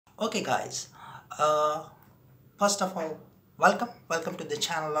Okay guys, uh, first of all, welcome to the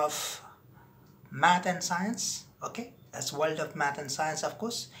channel of Math and Science. Okay, that's World of Math and Science, of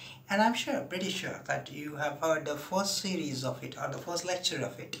course. And I'm pretty sure that you have heard the first series of it, or the first lecture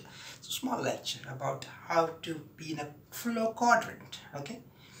of it. It's a small lecture about how to be in a flow quadrant. Okay,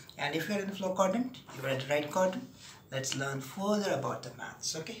 and if you're in the flow quadrant, you're at the right quadrant. Let's learn further about the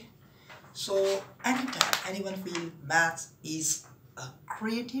maths. Okay, so anytime anyone feel maths is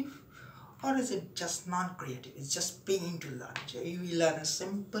creative, or is it just non-creative? It's just pain to learn. You will learn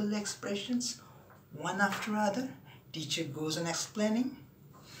simple expressions one after other. Teacher goes on explaining.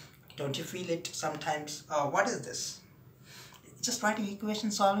 Don't you feel it sometimes? What is this? Just writing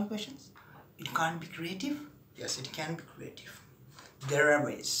equations, solving equations. It can't be creative. Yes, it can be creative. There are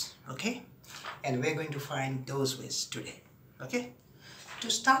ways. Okay, and we're going to find those ways today. Okay,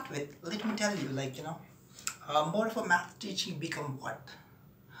 to start with, let me tell you, more of a math teaching become what?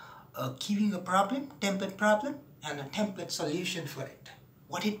 Giving a problem, template problem, and a template solution for it.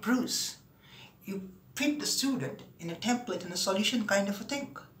 What it proves? You fit the student in a template and a solution kind of a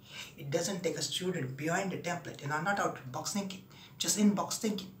thing. It doesn't take a student beyond the template, not out of box thinking, just in box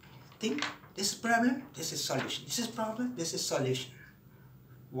thinking. Think, this is problem, this is solution. This is problem, this is solution.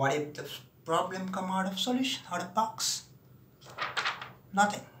 What if the problem come out of solution, out of box?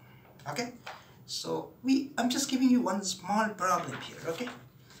 Nothing. Okay, so I'm just giving you one small problem here. Okay,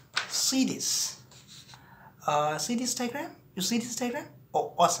 see this. See this diagram? You see this diagram?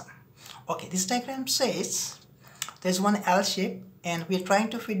 Oh, awesome. Okay, this diagram says there's one L shape and we're trying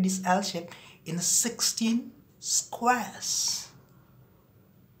to fit this L shape in 16 squares.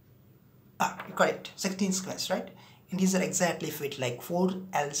 You got it, 16 squares, right? And these are exactly fit, like 4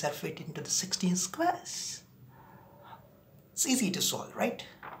 L's are fit into the 16 squares. It's easy to solve, right?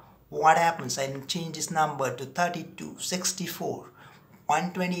 What happens? I change this number to 32, 64,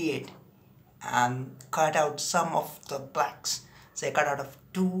 128 and cut out some of the blacks. Say cut out of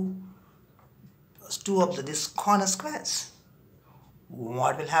two of this corner squares.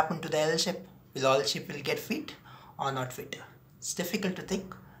 What will happen to the L shape? Will L shape will get fit or not fit? It's difficult to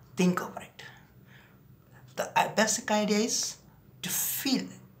think. Think over it. The basic idea is to fill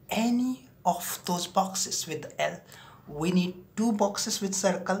any of those boxes with L. We need 2 boxes with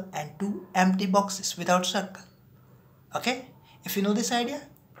circle and 2 empty boxes without circle. Okay, if you know this idea,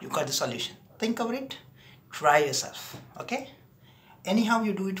 you got the solution. Think over it, try yourself. Okay, anyhow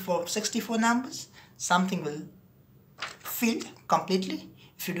you do it for 64 numbers, something will fill completely.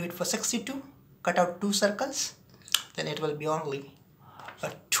 If you do it for 62, cut out 2 circles, then it will be only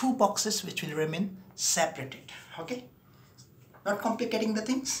 2 boxes which will remain separated. Okay, not complicating the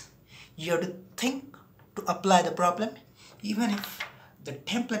things. You have to think to apply the problem, even if the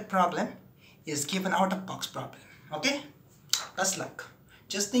template problem is given out of box problem. Okay, that's luck.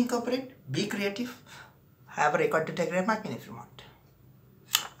 Just think of it, be creative, have a record diagram again if you want.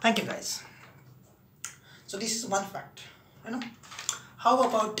 Thank you guys. So this is one fact. How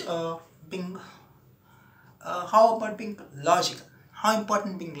about being logical? How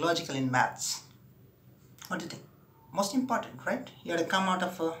important being logical in maths? What do you think? Most important, right? You have to come out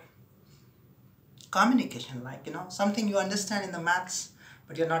of a communication, something you understand in the maths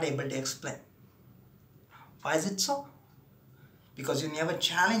but you're not able to explain. Why is it so? Because you never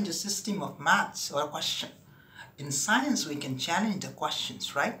challenge a system of maths or a question. In science we can challenge the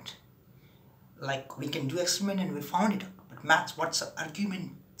questions, right? Like we can do experiment and we found it out. But maths, what's the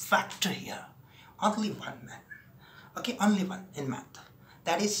argument factor here? Only one, man. Okay, only one in math.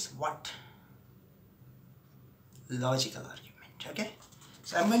 That is what? Logical argument. Okay,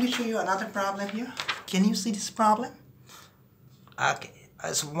 so I'm going to show you another problem here. Can you see this problem? Okay,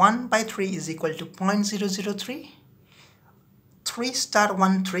 as 1 by 3 is equal to 0.003. 3 star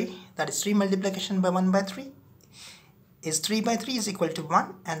 1 3, that is 3 multiplication by 1 by 3 is 3 by 3 is equal to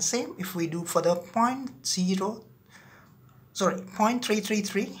 1, and same if we do for the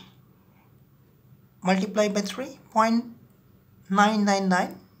 0.333 multiply by 3,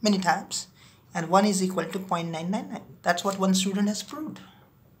 0.999 many times, and 1 is equal to 0.999. That's what one student has proved.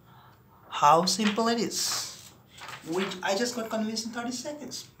 How simple it is. Which I just got convinced in 30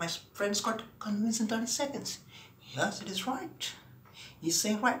 seconds. My friends got convinced in 30 seconds. Yes, it is right. He's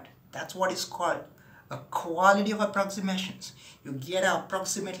saying right. That's what is called a quality of approximations. You get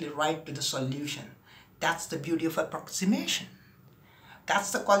approximately right to the solution. That's the beauty of approximation. That's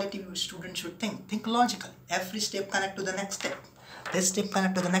the quality which students should think. Think logically. Every step connect to the next step. This step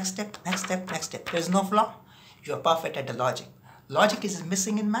connect to the next step, next step, next step. There's no flaw. You are perfect at the logic. Logic is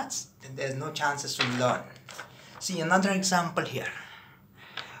missing in maths, then there's no chances to learn. See another example here.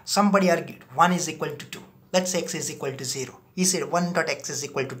 Somebody argued 1 is equal to 2. Let's say x is equal to 0. He said 1 dot x is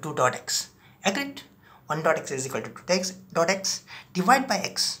equal to 2 dot x. Agreed? 1 dot x is equal to 2 dot x. Divide by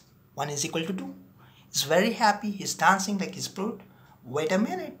x. 1 is equal to 2. He's very happy. He's dancing like he's proved. Wait a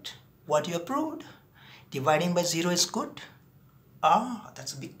minute. What you proved? Dividing by 0 is good. Ah,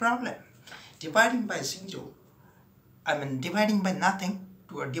 that's a big problem. Dividing by 0. Dividing by nothing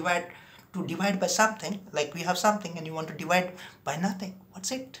to divide by something, like we have something and you want to divide by nothing.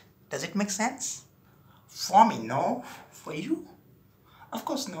 What's it? Does it make sense? For me, no. For you? Of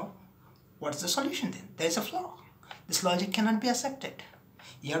course, no. What's the solution then? There is a flaw. This logic cannot be accepted.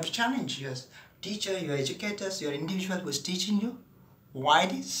 You have to challenge your teacher, your educators, your individual who is teaching you. Why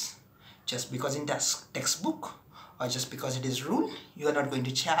this? Just because in textbook or just because it is rule, you are not going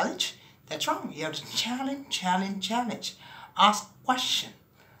to challenge. That's wrong. You have to challenge. Ask question.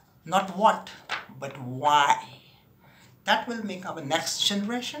 Not what, but why. That will make our next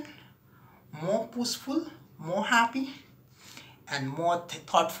generation more peaceful, more happy, and more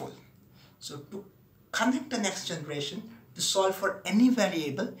thoughtful. So to connect the next generation, to solve for any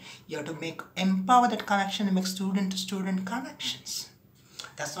variable, you have to empower that connection and make student-to-student connections.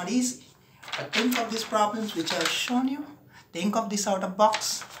 That's not easy. But think of these problems which I have shown you. Think of this out of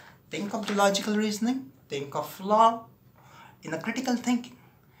box. Think of the logical reasoning. Think of flaw in a critical thinking.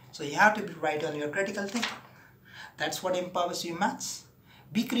 So you have to be right on your critical thinking. That's what empowers you in maths.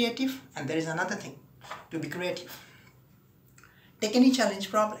 Be creative, and there is another thing to be creative. Take any challenge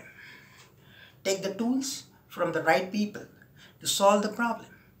problem. Take the tools from the right people to solve the problem.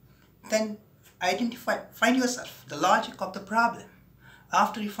 Then find yourself the logic of the problem.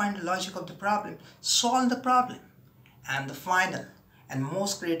 After you find the logic of the problem, solve the problem. And the final and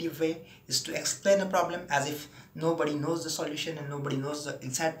most creative way is to explain a problem as if nobody knows the solution and nobody knows the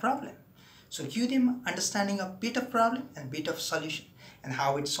exact problem. So give them understanding of bit of problem and bit of solution and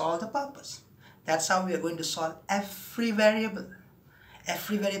how it solves the purpose. That's how we are going to solve every variable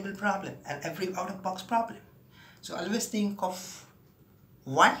problem and every out-of-box problem. So always think of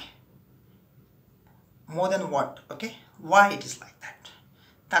why more than what, okay? Why it is like that.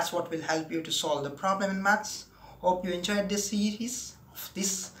 That's what will help you to solve the problem in maths. Hope you enjoyed this series of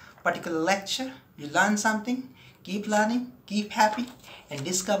this particular lecture. You learned something. Keep learning, keep happy, and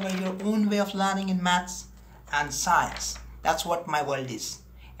discover your own way of learning in maths and science. That's what my world is.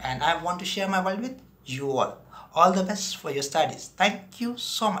 And I want to share my world with you all. All the best for your studies. Thank you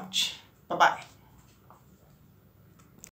so much. Bye-bye.